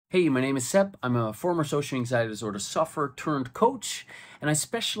Hey, my name is Seb. I'm a former social anxiety disorder sufferer turned coach, and I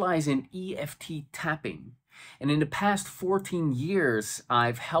specialize in EFT tapping. And in the past 14 years,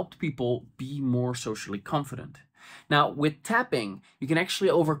 I've helped people be more socially confident. Now, with tapping, you can actually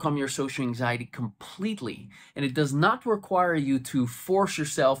overcome your social anxiety completely, and it does not require you to force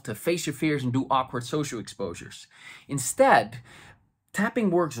yourself to face your fears and do awkward social exposures. Instead,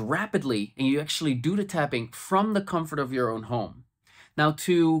 tapping works rapidly, and you actually do the tapping from the comfort of your own home. Now,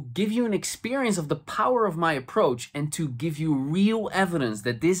 to give you an experience of the power of my approach and to give you real evidence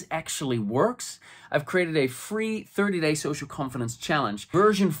that this actually works, I've created a free 30-day Social Confidence Challenge.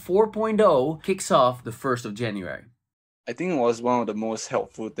 Version 4.0 kicks off the 1st of January. I think it was one of the most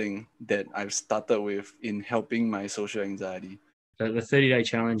helpful things that I've started with in helping my social anxiety. The 30-day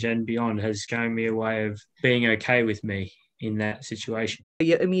challenge and beyond has shown me a way of being okay with me in that situation.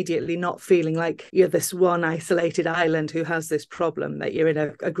 You're immediately not feeling like you're this one isolated island who has this problem, that you're in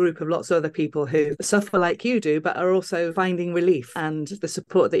a group of lots of other people who suffer like you do, but are also finding relief, and the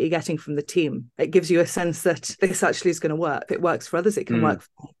support that you're getting from the team. It gives you a sense that this actually is going to work. If it works for others, it can work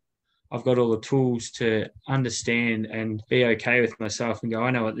for me. I've got all the tools to understand and be okay with myself and go, I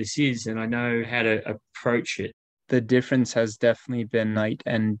know what this is and I know how to approach it. The difference has definitely been night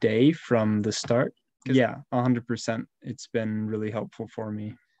and day from the start. Yeah, 100%. It's been really helpful for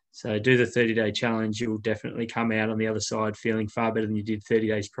me. So do the 30-day challenge. You'll definitely come out on the other side feeling far better than you did 30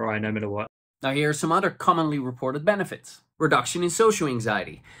 days prior, no matter what. Now, here are some other commonly reported benefits. Reduction in social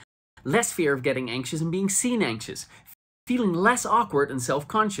anxiety. Less fear of getting anxious and being seen anxious. Feeling less awkward and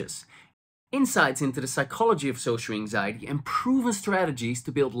self-conscious. Insights into the psychology of social anxiety and proven strategies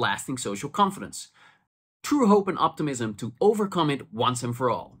to build lasting social confidence. True hope and optimism to overcome it once and for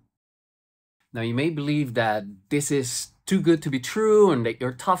all. Now, you may believe that this is too good to be true and that you're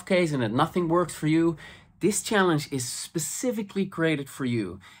a tough case and that nothing works for you. This challenge is specifically created for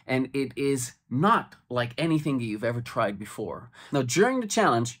you, and it is not like anything that you've ever tried before. Now, during the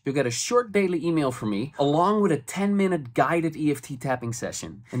challenge, you'll get a short daily email from me along with a 10-minute guided EFT tapping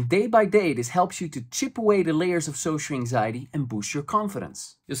session. And day by day, this helps you to chip away the layers of social anxiety and boost your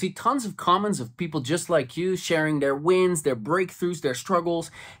confidence. You'll see tons of comments of people just like you sharing their wins, their breakthroughs, their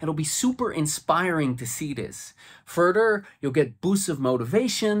struggles, and it'll be super inspiring to see this. Further, you'll get boosts of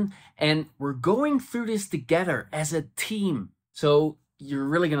motivation, and we're going through this together as a team. So you're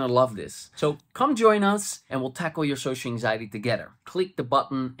really going to love this. So come join us and we'll tackle your social anxiety together. Click the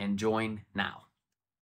button and join now.